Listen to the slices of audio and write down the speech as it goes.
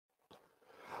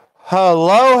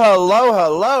Hello, hello,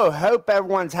 hello. Hope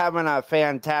everyone's having a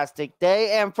fantastic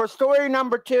day. And for story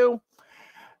number 2,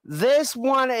 this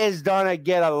one is going to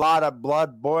get a lot of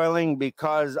blood boiling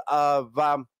because of,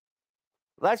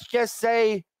 let's just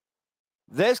say,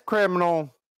 this criminal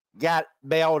got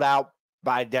bailed out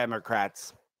by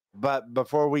Democrats. But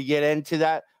before we get into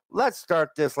that, let's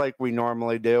start this like we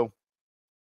normally do.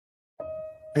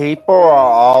 People are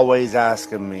always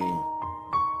asking me,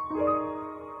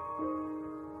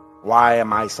 why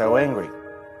am I so angry?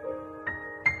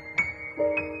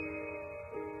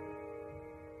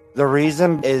 The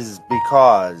reason is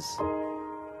because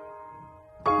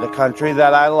the country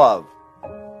that I love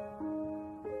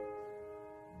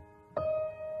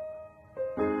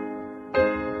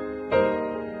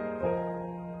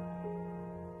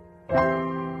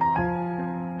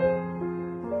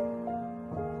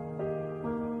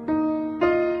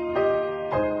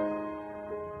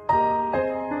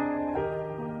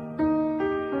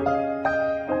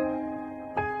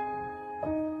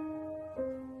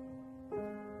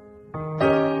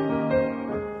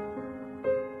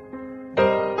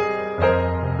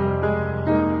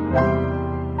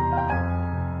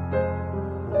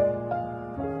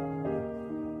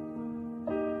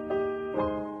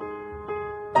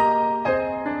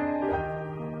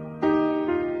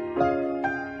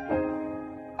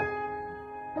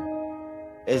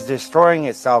is destroying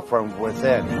itself from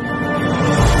within.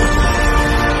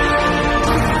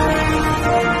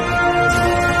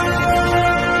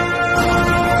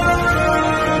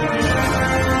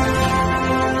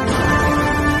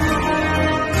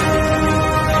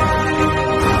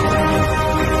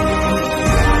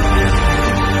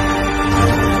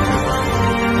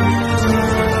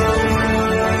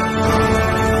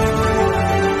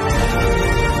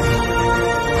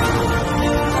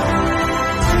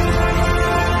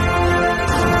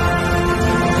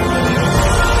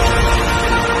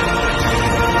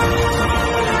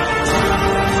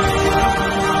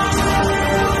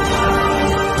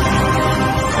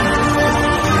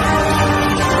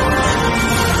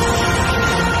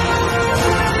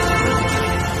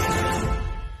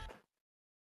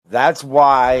 That's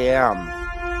why I am.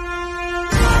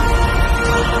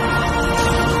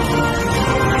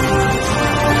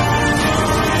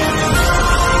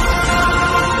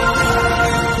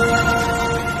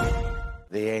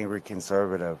 The angry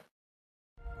conservative.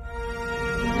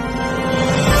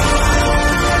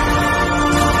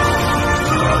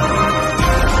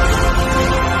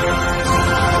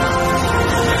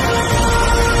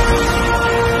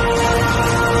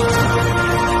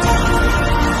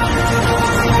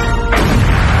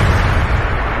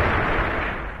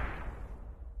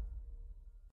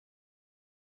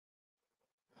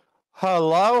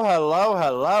 Hello, hello,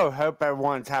 hello. Hope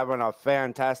everyone's having a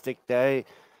fantastic day.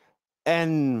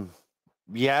 And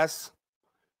yes,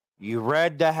 you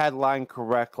read the headline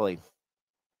correctly.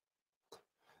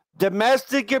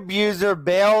 Domestic abuser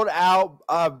bailed out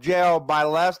of jail by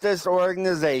leftist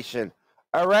organization,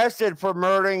 arrested for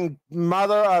murdering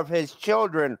mother of his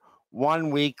children 1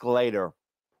 week later.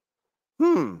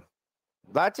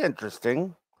 That's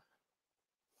interesting.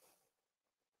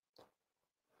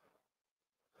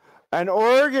 An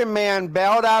Oregon man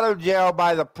bailed out of jail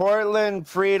by the Portland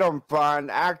Freedom Fund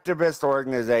activist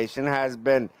organization has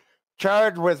been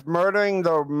charged with murdering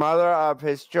the mother of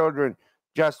his children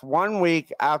just 1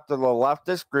 week after the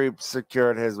leftist group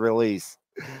secured his release.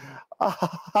 Woo!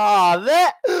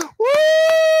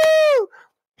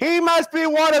 He must be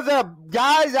one of the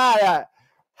guys that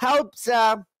helps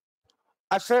a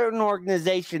certain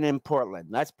organization in Portland.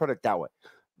 Let's put it that way.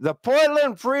 The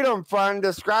Portland Freedom Fund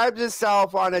describes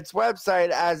itself on its website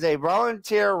as a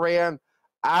volunteer-ran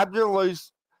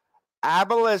abolitionist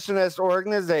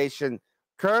organization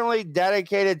currently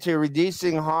dedicated to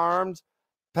reducing harms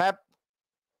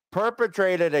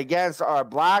perpetrated against our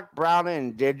Black, Brown,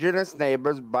 and Indigenous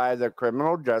neighbors by the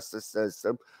criminal justice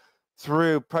system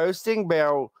through posting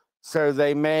bail so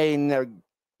they may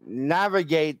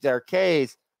navigate their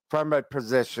case from a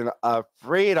position of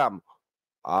freedom.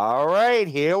 All right,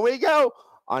 here we go.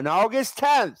 On August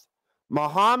 10th,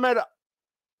 Muhammad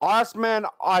Osman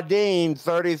Adin,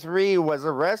 33, was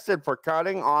arrested for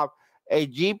cutting off a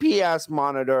GPS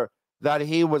monitor that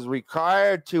he was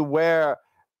required to wear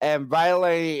and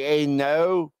violating a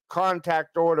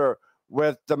no-contact order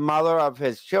with the mother of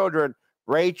his children,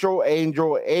 Rachel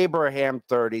Angel Abraham,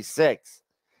 36.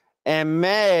 In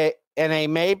a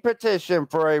May petition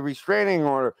for a restraining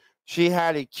order, she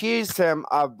had accused him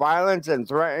of violence and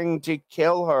threatening to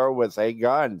kill her with a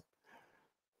gun.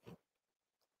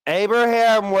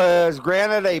 Abraham was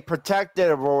granted a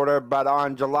protective order, but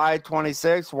on July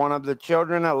 26, one of the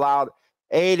children allowed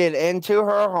Aiden into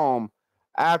her home.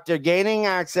 After gaining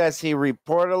access, he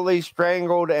reportedly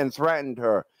strangled and threatened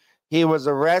her. He was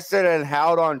arrested and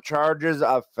held on charges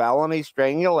of felony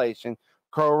strangulation,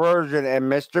 coercion, and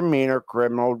misdemeanor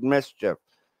criminal mischief.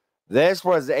 This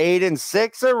was Aiden's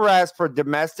sixth arrest for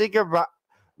domestic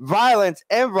violence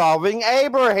involving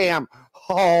Abraham.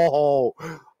 This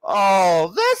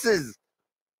is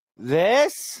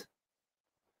this.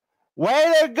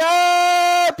 Way to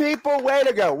go, people! Way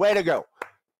to go! Way to go!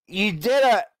 You did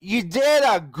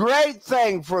a great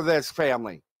thing for this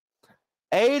family.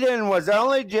 Aiden was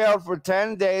only jailed for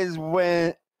 10 days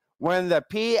when the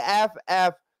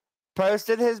PFF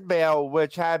posted his bail,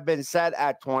 which had been set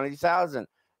at $20,000.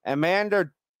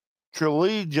 Amanda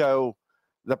Trujillo,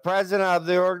 the president of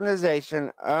the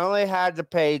organization, only had to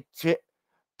pay $2,000,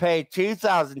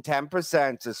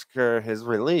 10% to secure his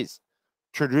release.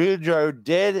 Trujillo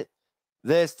did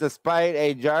this despite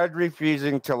a judge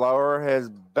refusing to lower his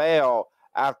bail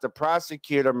after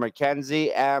prosecutor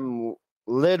Mackenzie M.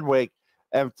 Lidwick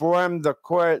informed the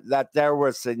court that there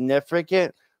were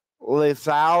significant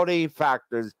lethality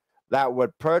factors that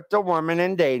would put the woman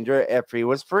in danger if he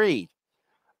was freed,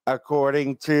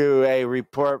 according to a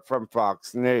report from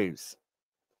Fox News.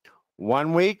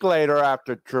 1 week later,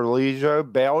 after Trujillo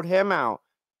bailed him out,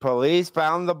 police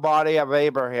found the body of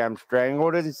Abraham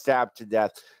strangled and stabbed to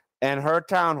death in her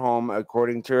townhome,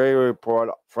 according to a report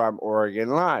from Oregon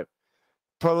Live.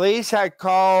 Police had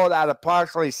called at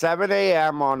approximately 7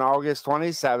 a.m. on August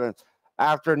 27th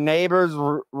after neighbors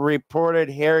reported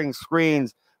hearing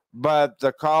screams, but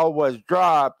the call was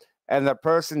dropped and the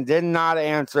person did not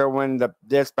answer when the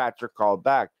dispatcher called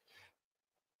back.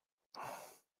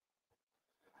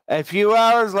 A few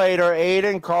hours later,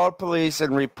 Aiden called police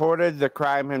and reported the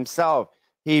crime himself.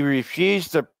 He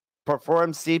refused to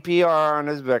perform CPR on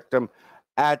his victim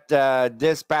at the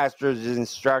dispatcher's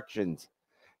instructions.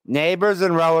 Neighbors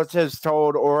and relatives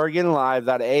told Oregon Live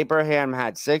that Abraham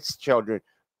had 6 children,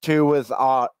 2 with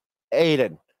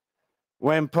Aiden.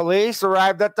 When police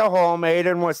arrived at the home,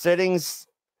 Aiden was sitting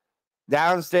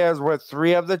downstairs with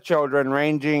 3 of the children,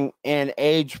 ranging in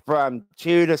age from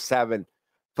 2 to 7.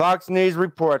 Fox News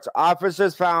reports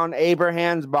officers found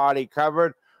Abraham's body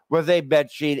covered with a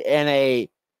bedsheet in a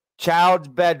child's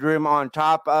bedroom on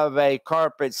top of a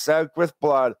carpet soaked with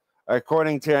blood,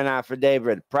 according to an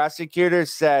affidavit.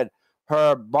 Prosecutors said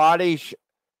her body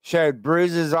showed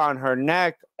bruises on her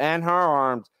neck and her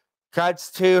arms,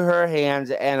 cuts to her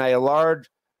hands, and a large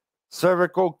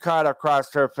cervical cut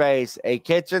across her face. A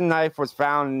kitchen knife was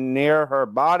found near her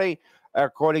body,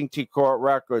 according to court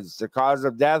records. The cause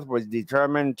of death was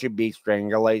determined to be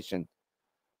strangulation.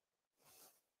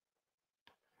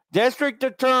 District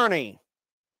Attorney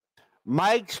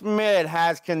Mike Schmidt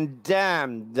has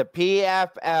condemned the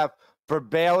PFF for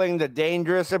bailing the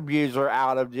dangerous abuser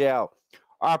out of jail.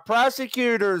 Our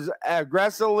prosecutors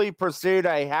aggressively pursued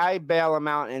a high bail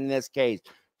amount in this case,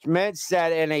 Schmidt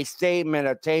said in a statement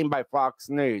obtained by Fox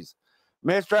News.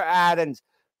 Mr. Adams'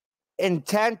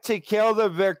 intent to kill the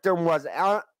victim was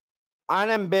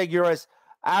unambiguous.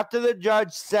 After the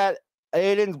judge set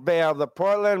Aiden's bail, the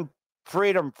Portland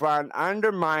Freedom Front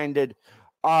undermined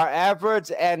our efforts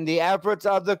and the efforts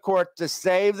of the court to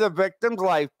save the victim's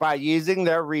life by using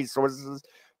their resources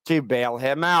to bail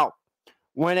him out.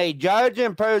 When a judge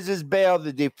imposes bail,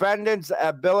 the defendant's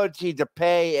ability to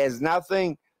pay is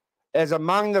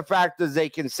among the factors they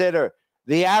consider.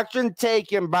 The action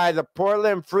taken by the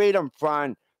Portland Freedom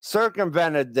Front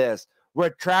circumvented this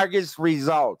with tragic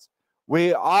results.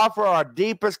 We offer our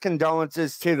deepest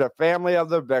condolences to the family of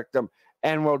the victim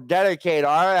and will dedicate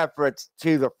our efforts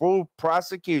to the full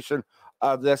prosecution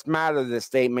of this matter, the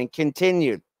statement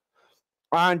continued.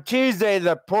 On Tuesday,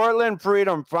 the Portland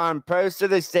Freedom Front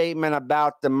posted a statement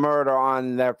about the murder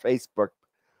on their Facebook.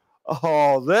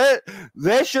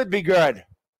 This should be good.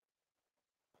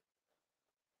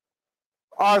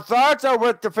 Our thoughts are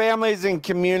with the families and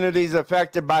communities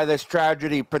affected by this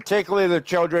tragedy, particularly the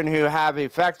children who have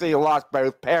effectively lost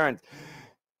both parents.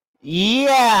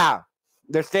 Yeah,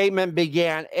 the statement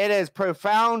began. It is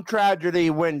profound tragedy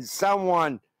when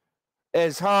someone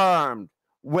is harmed.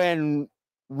 When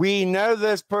we know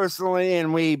this personally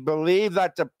and we believe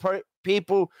that the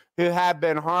people who have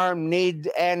been harmed need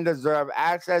and deserve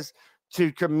access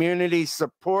to community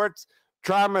supports,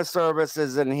 trauma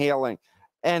services, and healing.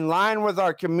 In line with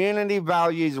our community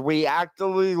values, we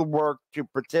actively work to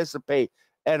participate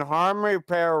in harm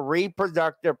repair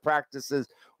reproductive practices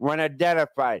when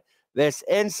identified. This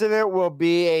incident will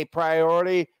be a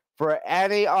priority for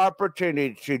any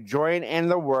opportunity to join in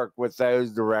the work with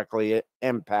those directly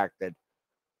impacted.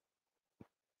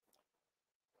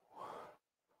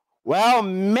 Well,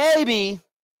 maybe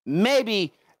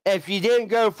if you didn't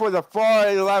go for the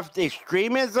far left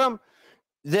extremism,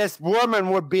 this woman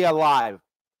would be alive.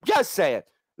 Just say it.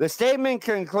 The statement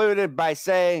concluded by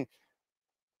saying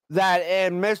that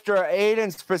in Mr.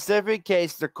 Aiden's specific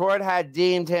case, the court had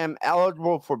deemed him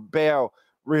eligible for bail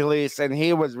release, and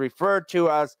he was referred to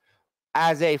us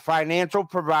as a financial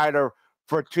provider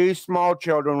for 2 small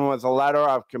children with a letter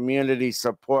of community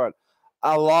support,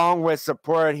 along with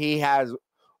support he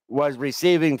was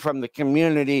receiving from the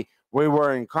community. We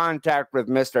were in contact with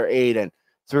Mr. Aiden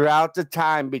throughout the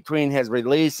time between his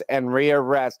release and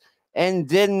rearrest and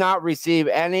did not receive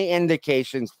any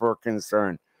indications for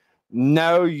concern.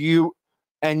 No, you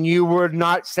would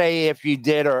not say if you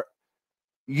did, or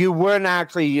you wouldn't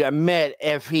actually admit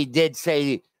if he did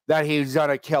say that he was going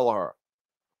to kill her.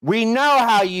 We know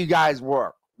how you guys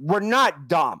work. We're not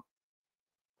dumb.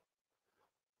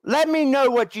 Let me know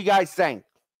what you guys think.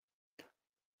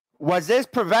 Was this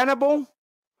preventable?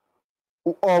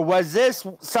 Or was this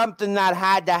something that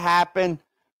had to happen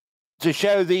to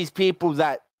show these people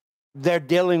that they're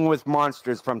dealing with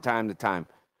monsters from time to time?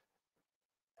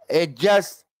 I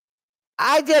just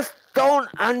don't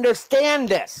understand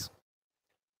this.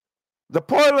 The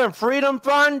Portland Freedom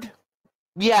Fund,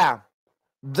 yeah,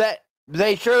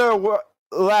 they should have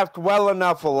left well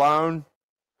enough alone.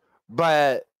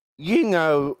 But, you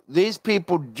know, these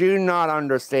people do not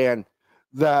understand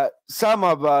that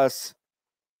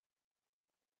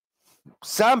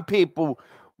some people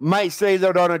might say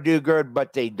they're going to do good,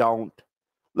 but they don't.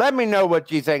 Let me know what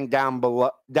you think down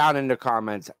below, down in the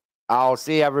comments. I'll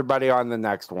see everybody on the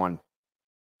next one.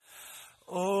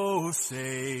 Oh,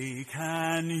 say,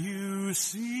 can you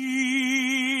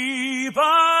see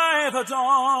by the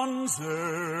dawn's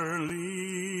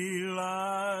early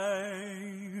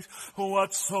light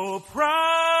what so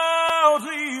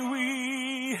proudly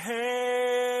we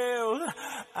hailed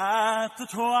at the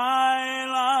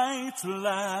twilight's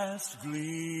last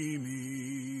gleaming,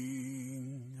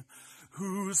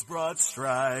 whose broad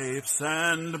stripes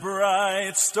and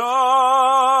bright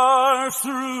stars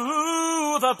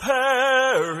through the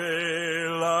perilous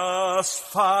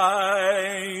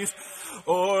fight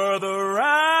o'er the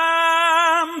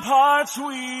ramparts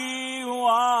we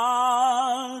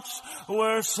watched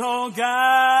were so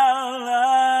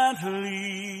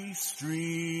gallantly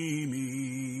streamed.